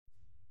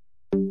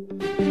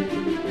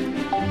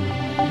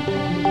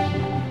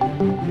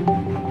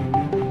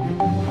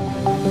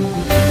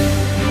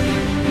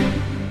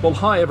Well,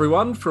 hi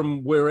everyone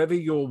from wherever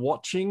you're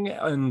watching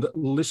and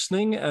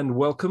listening, and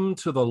welcome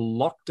to the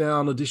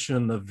lockdown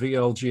edition of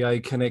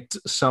VLGA Connect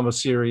Summer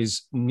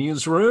Series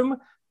Newsroom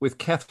with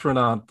Catherine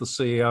Arndt, the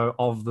CEO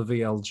of the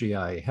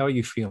VLGA. How are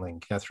you feeling,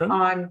 Catherine?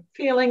 I'm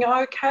feeling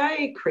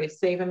okay,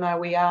 Chris, even though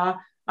we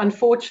are,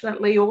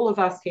 unfortunately, all of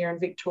us here in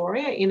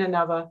Victoria in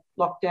another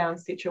lockdown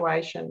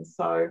situation.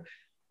 So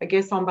I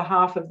guess on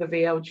behalf of the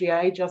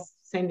VLGA, just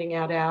sending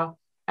out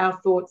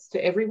our thoughts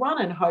to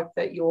everyone and hope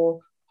that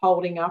you're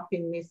holding up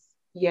in this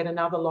yet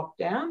another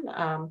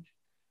lockdown.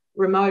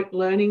 Remote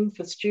learning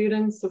for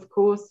students, of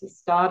course, has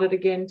started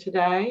again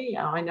today.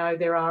 I know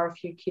there are a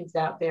few kids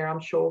out there, I'm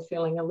sure,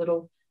 feeling a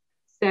little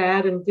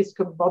sad and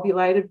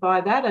discombobulated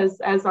by that,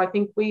 as I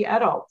think we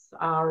adults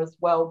are as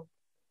well.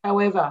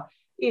 However,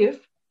 if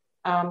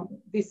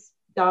this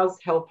does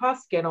help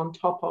us get on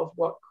top of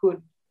what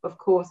could, of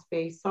course,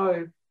 be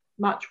so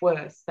much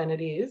worse than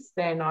it is,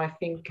 then I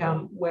think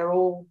we're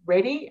all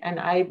ready and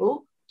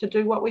able to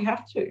do what we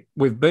have to.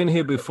 We've been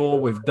here before.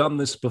 We've done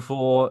this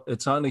before.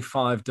 It's only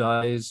 5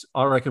 days.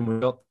 I reckon we've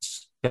got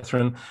this,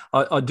 Catherine.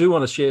 I do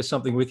want to share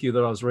something with you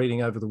that I was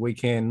reading over the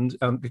weekend,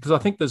 because I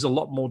think there's a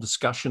lot more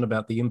discussion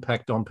about the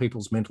impact on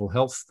people's mental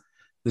health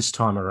this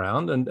time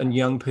around, and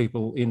young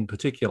people in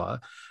particular.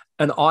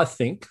 And I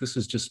think, this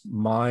is just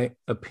my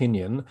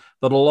opinion,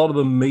 that a lot of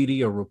the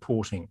media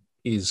reporting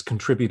is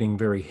contributing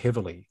very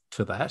heavily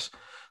to that.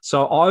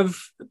 So I've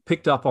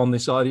picked up on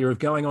this idea of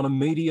going on a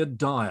media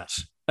diet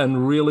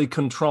and really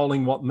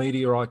controlling what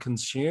media I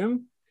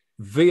consume.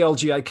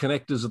 VLGA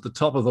Connect is at the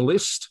top of the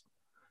list.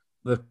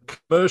 The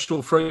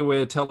commercial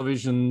freeware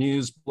television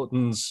news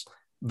bulletins,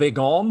 they're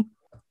gone.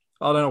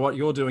 I don't know what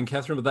you're doing,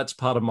 Catherine, but that's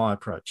part of my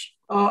approach.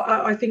 Oh,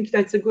 I think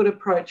that's a good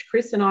approach,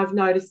 Chris, and I've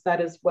noticed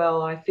that as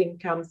well. I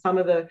think some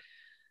of the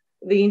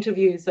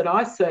interviews that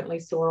I certainly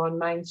saw on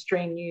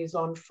mainstream news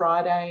on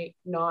Friday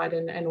night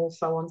and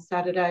also on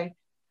Saturday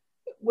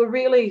were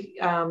really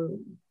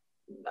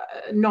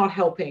not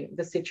helping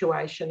the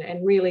situation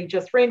and really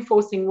just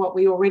reinforcing what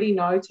we already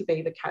know to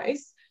be the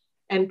case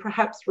and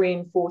perhaps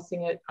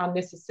reinforcing it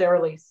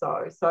unnecessarily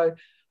so. So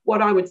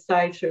what I would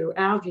say to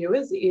our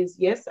viewers is,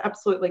 yes,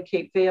 absolutely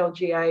keep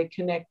VLGA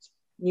Connect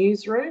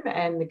Newsroom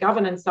and the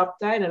governance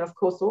update and, of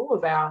course, all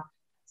of our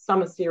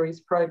summer series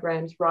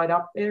programs right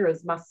up there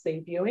as must-see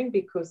viewing,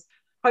 because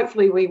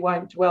hopefully we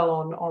won't dwell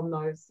on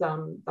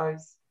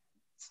those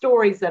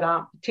stories that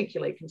aren't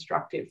particularly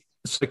constructive.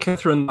 So,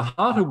 Catherine, the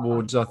Heart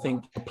Awards, I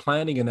think, are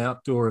planning an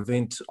outdoor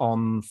event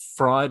on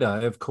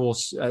Friday. Of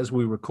course, as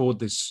we record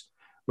this,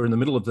 we're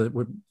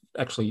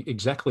actually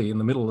exactly in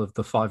the middle of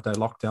the 5-day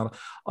lockdown.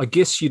 I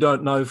guess you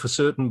don't know for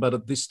certain, but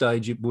at this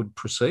stage it would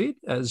proceed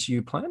as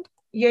you planned?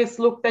 Yes,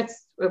 look,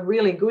 that's a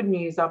really good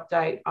news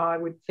update, I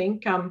would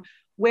think.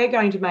 We're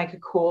going to make a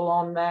call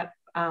on that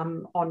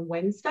on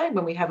Wednesday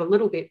when we have a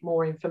little bit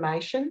more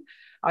information.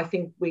 I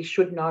think we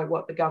should know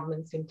what the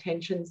government's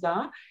intentions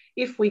are.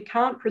 If we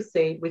can't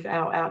proceed with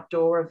our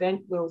outdoor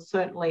event, we'll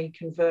certainly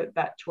convert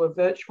that to a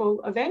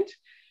virtual event.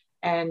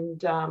 And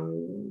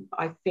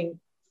I think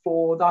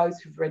for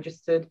those who've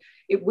registered,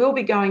 it will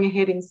be going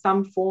ahead in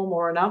some form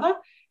or another,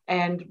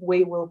 and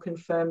we will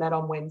confirm that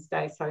on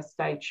Wednesday, so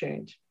stay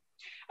tuned.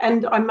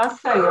 And I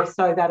must say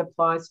also that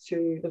applies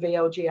to the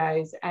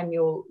VLGA's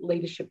annual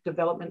Leadership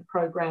Development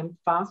Program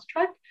Fast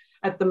Track.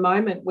 At the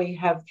moment, we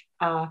have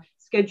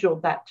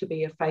scheduled that to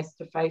be a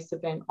face-to-face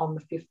event on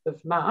the 5th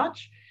of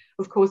March.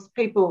 Of course,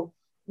 people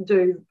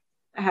do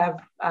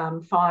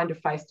find a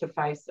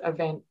face-to-face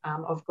event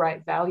of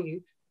great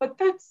value. But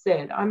that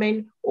said, I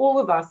mean, all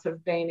of us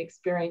have been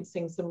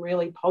experiencing some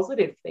really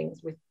positive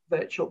things with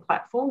virtual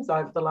platforms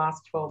over the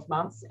last 12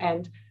 months,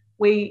 and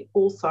we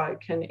also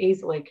can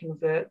easily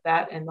convert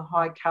that and the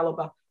high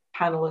calibre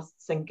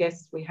panellists and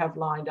guests we have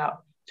lined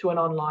up to an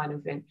online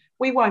event.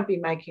 We won't be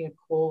making a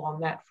call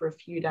on that for a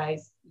few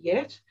days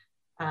yet.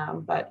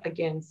 But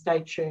again, stay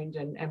tuned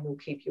and we'll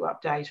keep you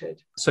updated.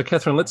 So,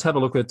 Catherine, let's have a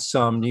look at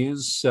some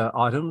news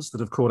items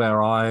that have caught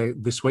our eye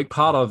this week,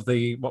 part of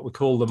what we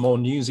call the more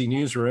newsy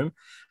newsroom.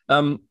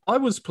 I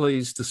was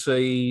pleased to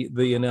see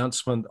the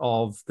announcement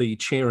of the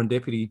chair and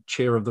deputy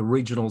chair of the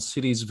Regional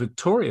Cities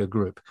Victoria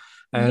Group,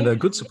 and a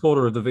good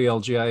supporter of the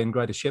VLGA and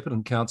Greater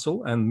Shepparton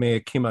Council, and Mayor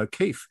Kim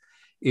O'Keefe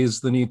is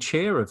the new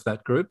chair of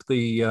that group.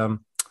 The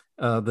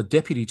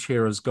deputy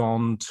chair has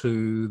gone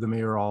to the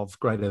Mayor of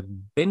Greater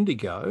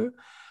Bendigo.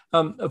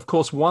 Of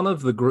course, one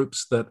of the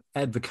groups that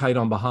advocate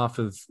on behalf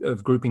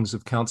of groupings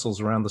of councils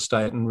around the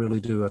state and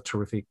really do a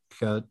terrific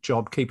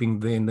job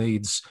keeping their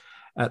needs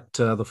at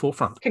the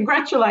forefront.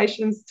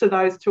 Congratulations to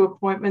those two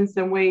appointments,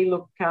 and we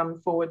look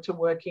forward to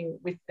working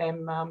with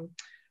them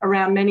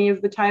around many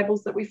of the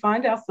tables that we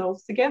find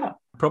ourselves together.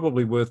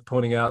 Probably worth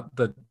pointing out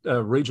that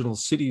Regional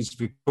Cities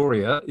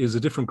Victoria is a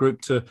different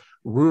group to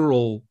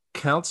Rural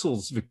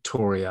Councils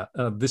Victoria.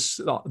 This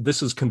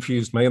has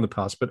confused me in the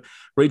past, but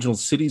Regional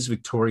Cities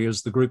Victoria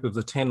is the group of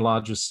the 10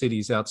 largest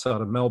cities outside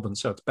of Melbourne.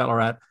 So it's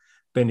Ballarat,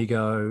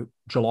 Bendigo,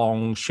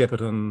 Geelong,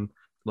 Shepparton,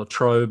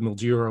 Latrobe,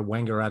 Mildura,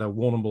 Wangaratta,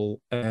 Warrnambool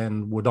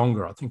and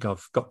Wodonga. I think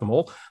I've got them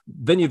all.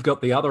 Then you've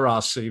got the other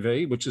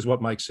RCV, which is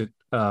what makes it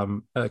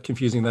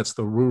confusing. That's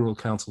the Rural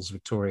Councils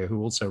Victoria,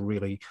 who also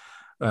really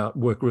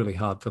work really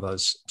hard for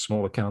those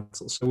smaller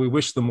councils. So we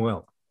wish them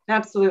well.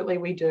 Absolutely,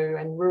 we do.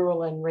 And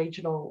rural and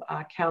regional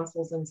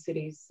councils and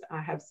cities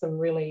have some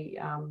really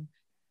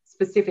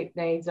specific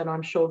needs, and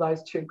I'm sure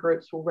those two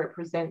groups will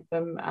represent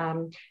them.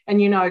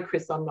 And you know,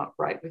 Chris, I'm not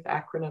great with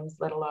acronyms,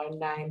 let alone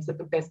names at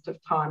the best of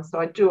times. So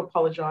I do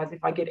apologise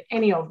if I get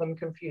any of them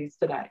confused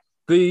today.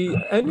 The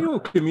annual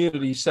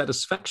Community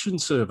Satisfaction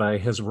Survey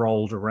has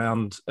rolled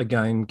around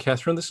again,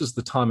 Catherine. This is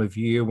the time of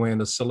year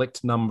when a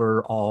select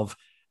number of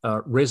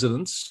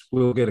residents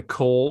will get a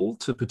call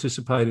to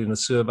participate in a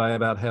survey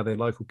about how their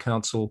local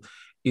council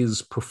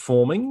is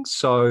performing.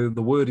 So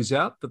the word is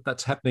out that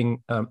that's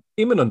happening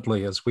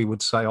imminently, as we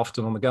would say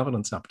often on the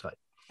governance update.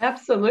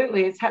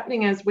 Absolutely. It's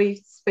happening as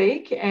we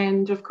speak.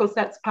 And of course,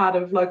 that's part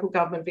of Local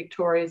Government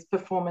Victoria's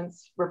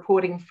performance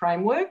reporting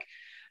framework.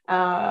 There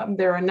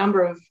are a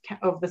number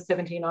of the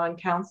 79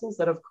 councils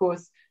that, of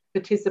course,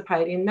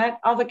 participate in that.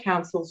 Other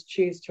councils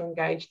choose to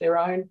engage their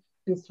own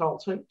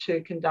consultant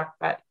to conduct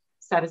that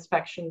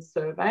satisfaction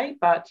survey.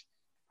 But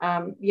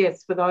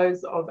yes, for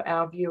those of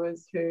our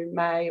viewers who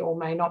may or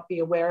may not be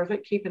aware of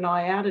it, keep an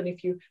eye out. And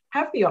if you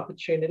have the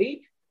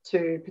opportunity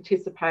to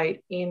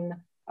participate in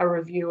a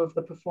review of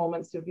the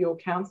performance of your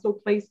council,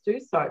 please do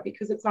so,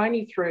 because it's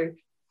only through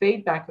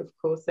feedback, of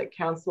course, that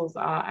councils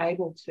are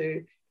able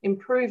to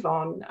improve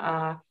on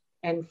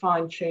and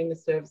fine-tune the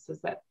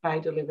services that they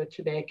deliver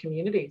to their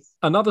communities.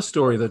 Another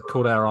story that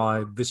caught our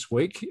eye this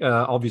week,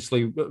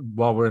 obviously,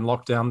 while we're in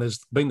lockdown, there's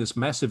been this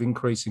massive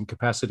increase in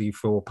capacity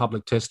for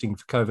public testing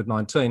for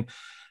COVID-19.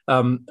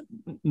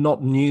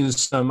 Not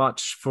news so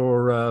much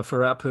for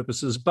our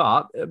purposes,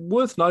 but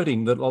worth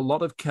noting that a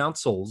lot of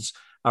councils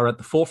are at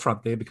the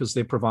forefront there because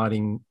they're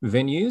providing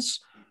venues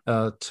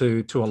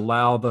to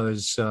allow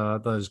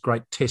those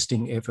great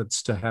testing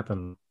efforts to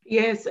happen.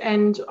 Yes,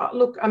 and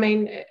look, I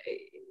mean,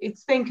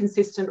 it's been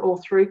consistent all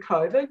through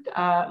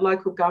COVID.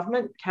 Local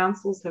government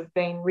councils have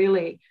been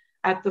really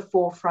at the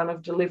forefront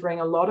of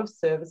delivering a lot of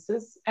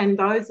services, and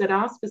those that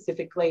are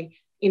specifically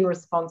in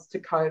response to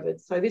COVID.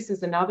 So this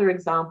is another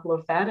example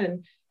of that,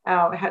 and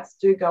our hats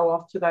do go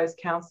off to those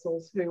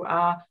councils who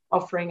are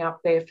offering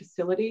up their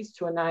facilities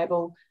to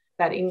enable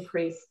that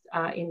increase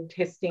in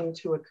testing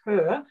to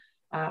occur,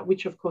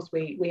 which of course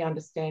we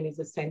understand is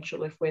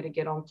essential if we're to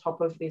get on top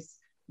of this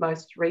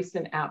most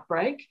recent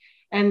outbreak.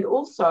 And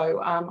also,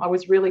 I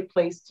was really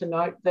pleased to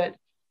note that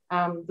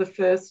the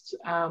first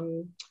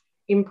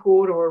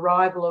import or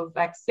arrival of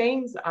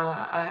vaccines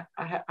are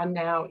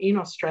now in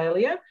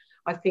Australia.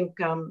 I think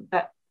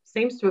that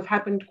seems to have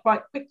happened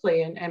quite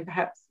quickly and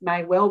perhaps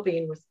may well be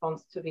in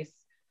response to this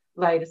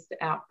latest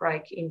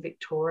outbreak in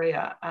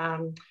Victoria.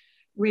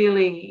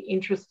 Really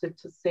interested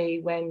to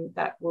see when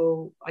that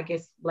will, I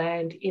guess,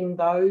 land in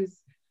those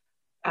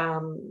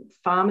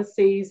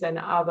pharmacies and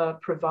other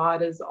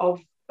providers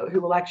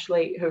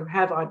who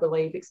have, I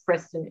believe,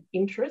 expressed an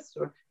interest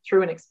or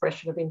through an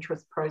expression of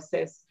interest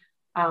process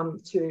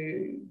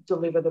to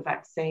deliver the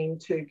vaccine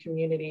to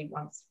community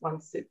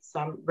once it's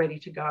ready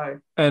to go.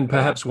 And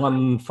perhaps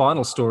one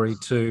final story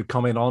to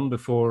comment on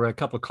before a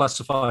couple of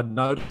classified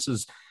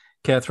notices,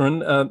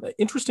 Catherine.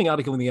 Interesting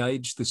article in The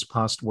Age this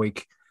past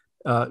week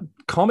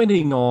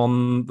commenting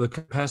on the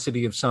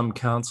capacity of some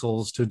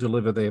councils to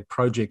deliver their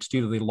projects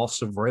due to the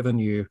loss of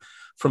revenue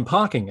from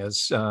parking,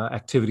 as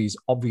activities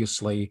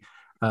obviously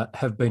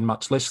have been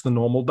much less than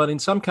normal. But in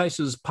some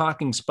cases,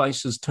 parking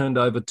spaces turned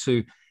over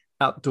to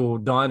outdoor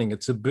dining.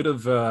 It's a bit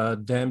of a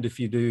damned if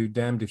you do,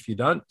 damned if you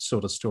don't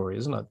sort of story,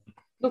 isn't it?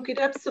 Look, it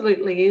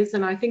absolutely is.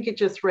 And I think it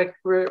just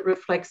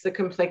reflects the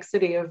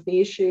complexity of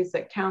the issues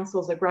that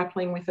councils are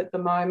grappling with at the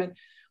moment.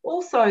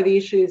 Also, the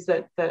issues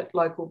that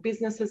local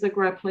businesses are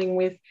grappling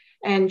with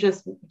and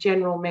just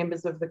general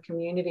members of the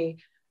community.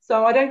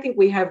 So I don't think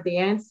we have the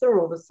answer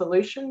or the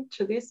solution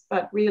to this,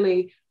 but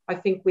really, I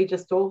think we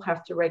just all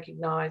have to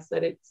recognise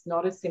that it's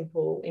not a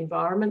simple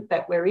environment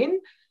that we're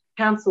in.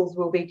 Councils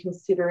will be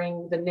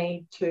considering the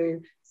need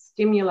to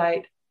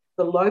stimulate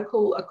the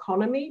local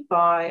economy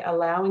by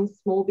allowing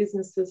small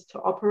businesses to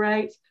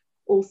operate.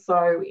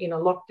 Also, in a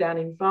lockdown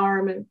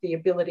environment, the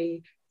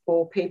ability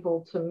for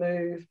people to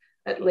move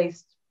at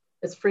least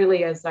as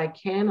freely as they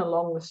can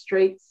along the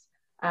streets.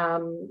 I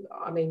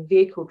mean,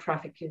 vehicle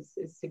traffic is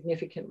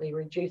significantly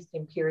reduced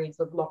in periods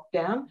of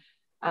lockdown,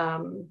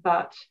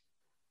 but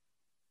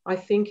I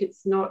think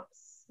it's not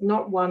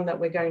one that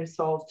we're going to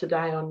solve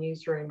today on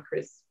Newsroom,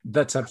 Chris.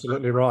 That's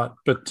absolutely right.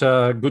 But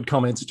good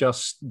comments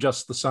just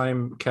the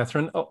same,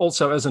 Catherine.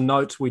 Also, as a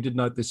note, we did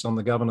note this on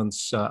the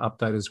governance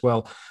update as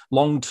well.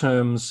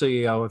 Long-term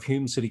CEO of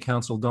Hume City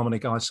Council,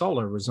 Dominic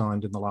Isola,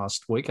 resigned in the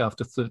last week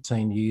after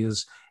 13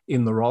 years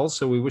in the role.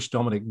 So we wish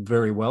Dominic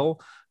very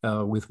well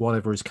with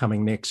whatever is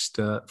coming next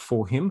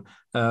for him,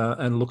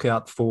 and look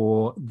out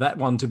for that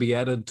one to be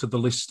added to the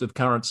list of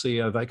current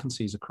CEO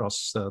vacancies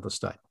across the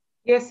state.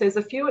 Yes, there's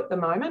a few at the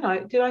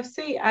moment. Did I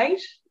see 8?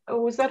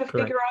 Or was that a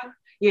Correct. figure?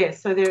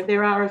 So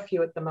there are a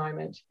few at the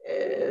moment.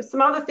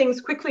 Some other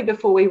things quickly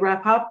before we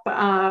wrap up.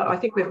 I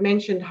think we've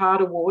mentioned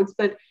Heart Awards,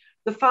 but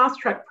the Fast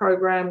Track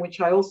program,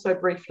 which I also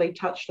briefly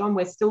touched on,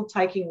 we're still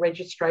taking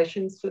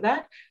registrations for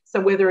that.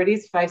 So whether it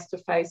is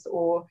face-to-face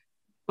or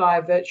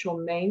via virtual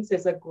means,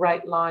 there's a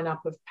great lineup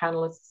of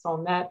panellists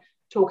on that,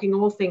 talking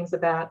all things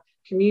about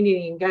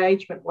community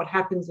engagement, what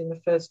happens in the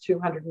first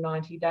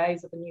 290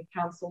 days of a new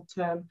council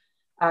term,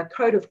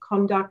 code of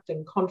conduct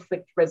and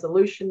conflict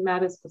resolution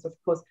matters, because of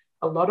course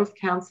a lot of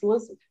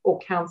councillors or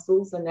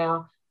councils are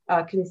now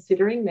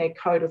considering their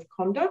code of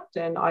conduct,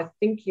 and I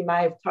think you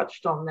may have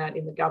touched on that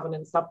in the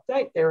governance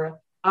update. There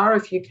are a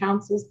few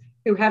councils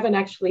who haven't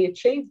actually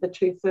achieved the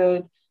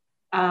 2/3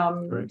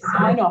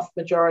 sign-off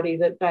majority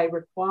that they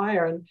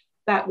require, and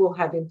that will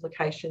have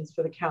implications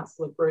for the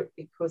councillor group,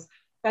 because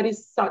that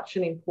is such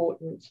an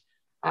important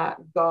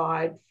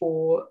guide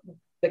for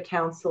the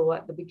council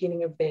at the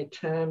beginning of their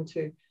term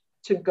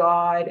to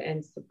guide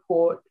and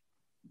support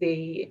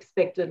the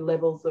expected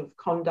levels of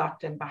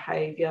conduct and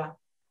behaviour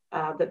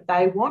that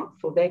they want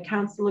for their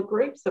councillor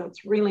group. So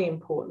it's really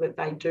important that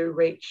they do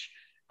reach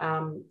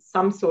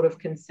some sort of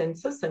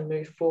consensus and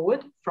move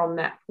forward from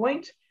that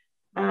point.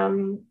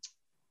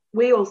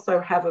 We also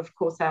have, of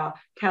course, our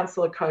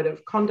councillor code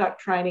of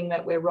conduct training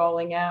that we're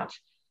rolling out,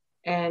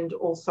 and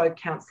also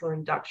councillor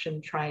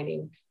induction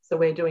training. So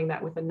we're doing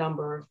that with a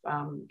number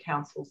of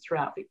councils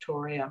throughout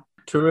Victoria.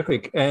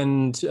 Terrific.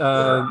 And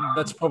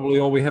that's probably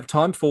all we have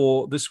time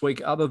for this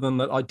week, other than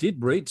that I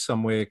did read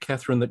somewhere,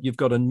 Catherine, that you've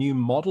got a new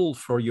model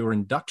for your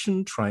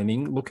induction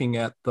training, looking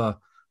at the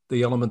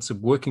elements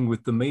of working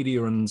with the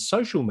media and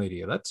social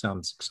media. That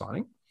sounds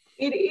exciting.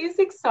 It is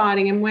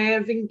exciting, and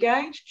we've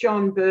engaged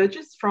John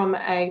Burgess from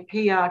a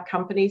PR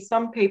company.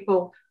 Some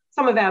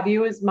of our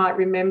viewers might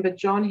remember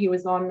John. He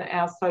was on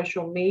our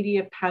social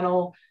media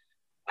panel,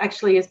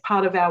 actually as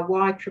part of our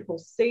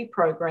YCCC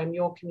program,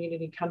 Your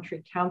Community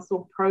Country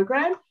Council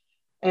program.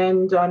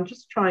 And I'm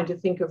just trying to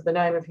think of the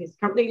name of his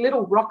company,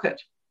 Little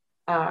Rocket.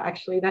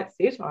 Actually, that's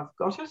it. I've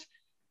got it.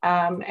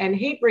 And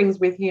he brings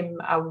with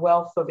him a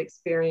wealth of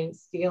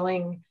experience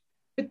dealing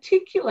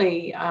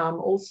particularly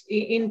also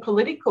in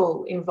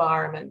political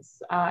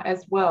environments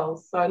as well.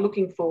 So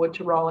looking forward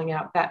to rolling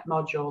out that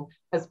module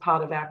as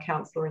part of our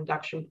councillor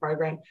induction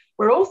program.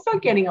 We're also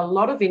getting a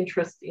lot of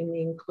interest in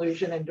the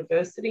inclusion and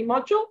diversity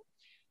module,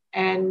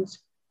 and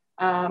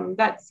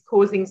that's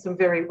causing some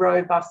very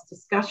robust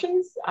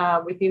discussions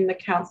within the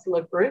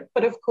councillor group.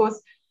 But of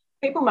course,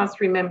 people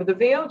must remember the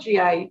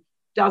VLGA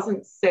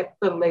doesn't set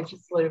the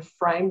legislative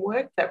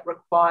framework that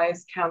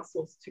requires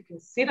councils to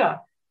consider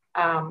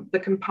the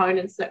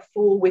components that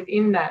fall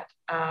within that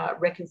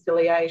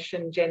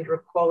reconciliation, gender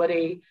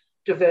equality,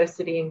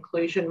 diversity,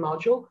 inclusion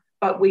module.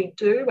 But we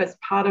do, as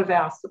part of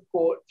our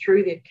support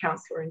through the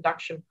councillor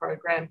induction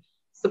program,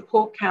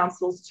 support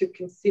councils to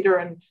consider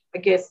and, I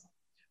guess,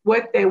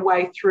 work their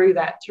way through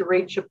that to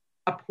reach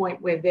a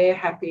point where they're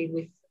happy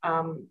with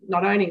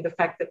not only the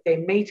fact that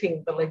they're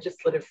meeting the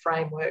legislative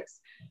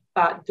frameworks,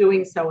 but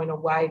doing so in a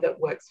way that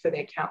works for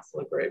their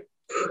councillor group.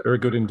 Very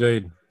good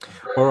indeed.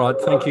 All right.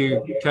 Thank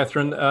you,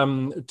 Catherine.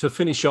 To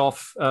finish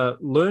off,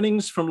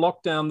 learnings from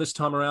lockdown this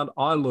time around,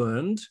 I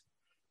learned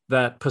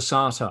that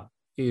passata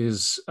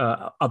is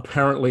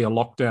apparently a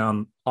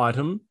lockdown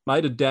item.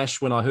 Made a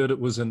dash when I heard it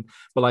was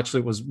actually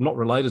it was not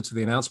related to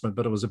the announcement,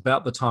 but it was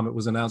about the time it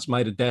was announced,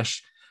 made a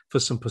dash for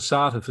some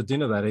passata for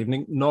dinner that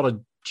evening, not a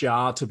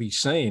jar to be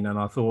seen. And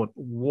I thought,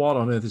 what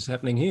on earth is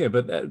happening here?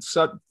 But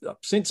so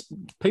since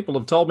people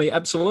have told me,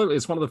 absolutely,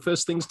 it's one of the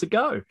first things to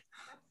go.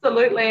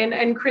 Absolutely.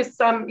 And Chris,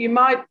 you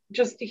might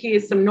just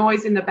hear some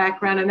noise in the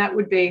background, and that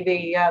would be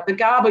the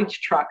garbage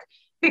truck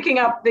picking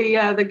up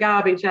the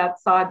garbage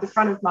outside the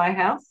front of my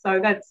house. So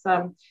that's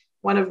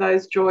one of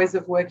those joys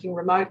of working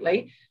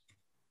remotely.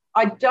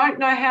 I don't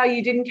know how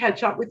you didn't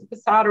catch up with the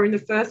passata in the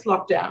first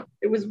lockdown.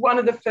 It was one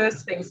of the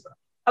first things,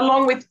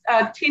 along with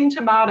tinned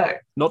tomato.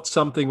 Not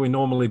something we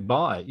normally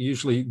buy.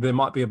 Usually there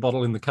might be a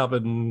bottle in the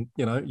cupboard and,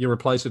 you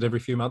replace it every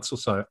few months or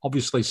so.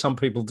 Obviously, some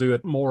people do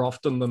it more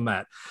often than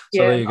that.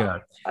 So there you go.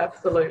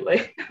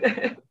 Absolutely.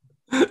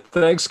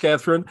 Thanks,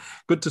 Catherine.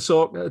 Good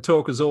to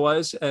talk as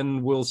always,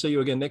 and we'll see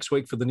you again next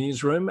week for the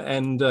newsroom.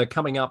 And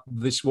coming up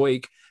this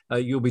week,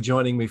 you'll be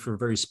joining me for a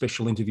very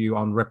special interview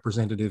on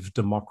representative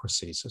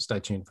democracy. So stay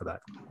tuned for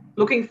that.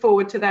 Looking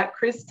forward to that,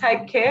 Chris.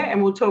 Take care,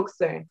 and we'll talk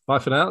soon. Bye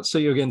for now.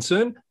 See you again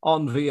soon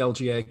on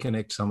VLGA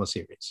Connect Summer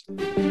Series.